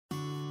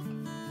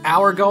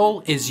Our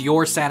goal is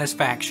your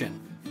satisfaction.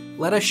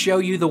 Let us show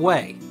you the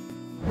way.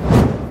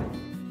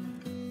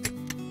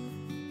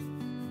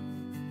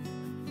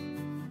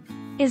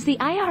 Is the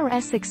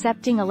IRS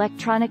accepting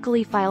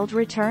electronically filed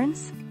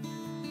returns?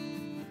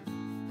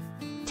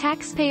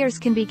 Taxpayers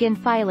can begin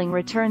filing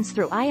returns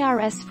through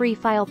IRS Free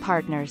File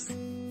Partners.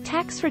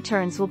 Tax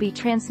returns will be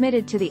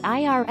transmitted to the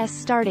IRS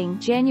starting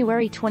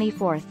January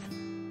 24th.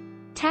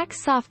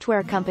 Tax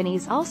software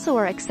companies also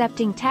are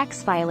accepting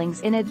tax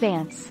filings in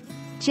advance.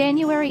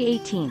 January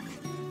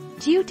 18th.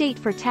 Due date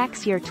for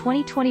tax year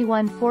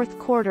 2021 fourth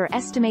quarter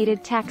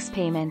estimated tax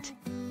payment.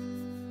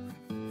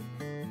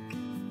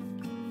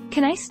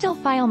 Can I still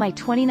file my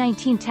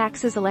 2019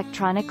 taxes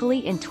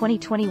electronically in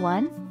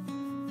 2021?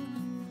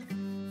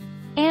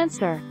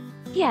 Answer: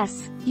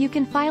 yes, you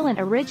can file an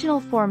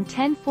original Form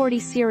 1040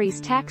 series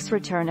tax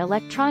return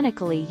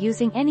electronically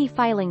using any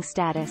filing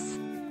status.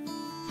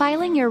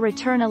 Filing your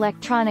return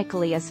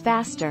electronically is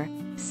faster,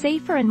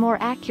 safer and more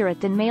accurate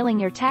than mailing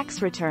your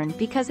tax return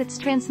because it's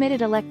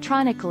transmitted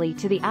electronically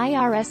to the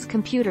IRS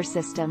computer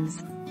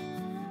systems.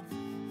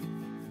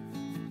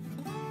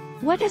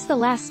 What is the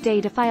last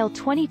day to file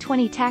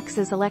 2020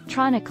 taxes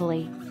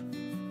electronically?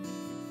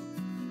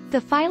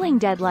 The filing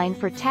deadline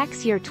for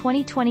tax year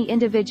 2020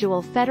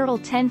 individual federal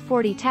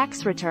 1040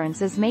 tax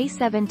returns is May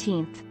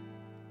 17th.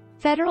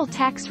 Federal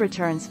tax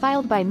returns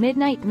filed by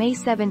midnight May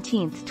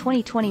 17,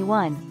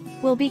 2021,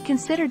 will be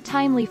considered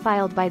timely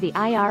filed by the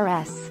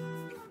IRS.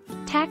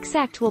 Tax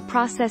Act will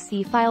process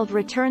e-filed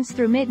returns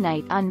through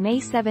midnight on May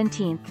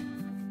 17th.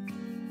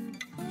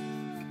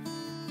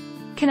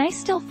 Can I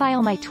still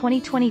file my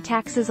 2020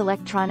 taxes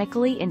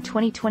electronically in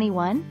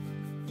 2021?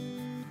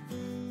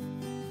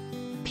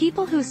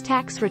 People whose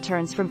tax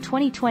returns from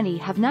 2020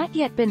 have not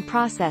yet been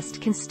processed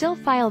can still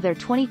file their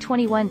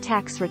 2021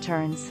 tax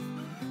returns.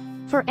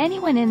 For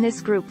anyone in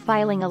this group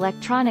filing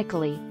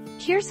electronically,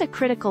 here's a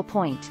critical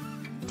point.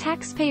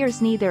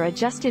 Taxpayers need their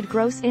adjusted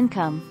gross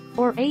income,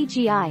 or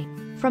AGI,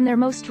 from their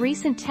most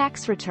recent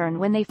tax return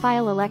when they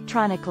file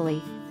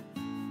electronically.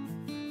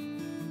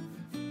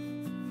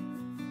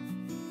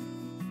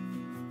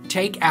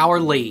 Take our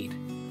lead.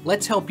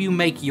 Let's help you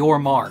make your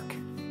mark.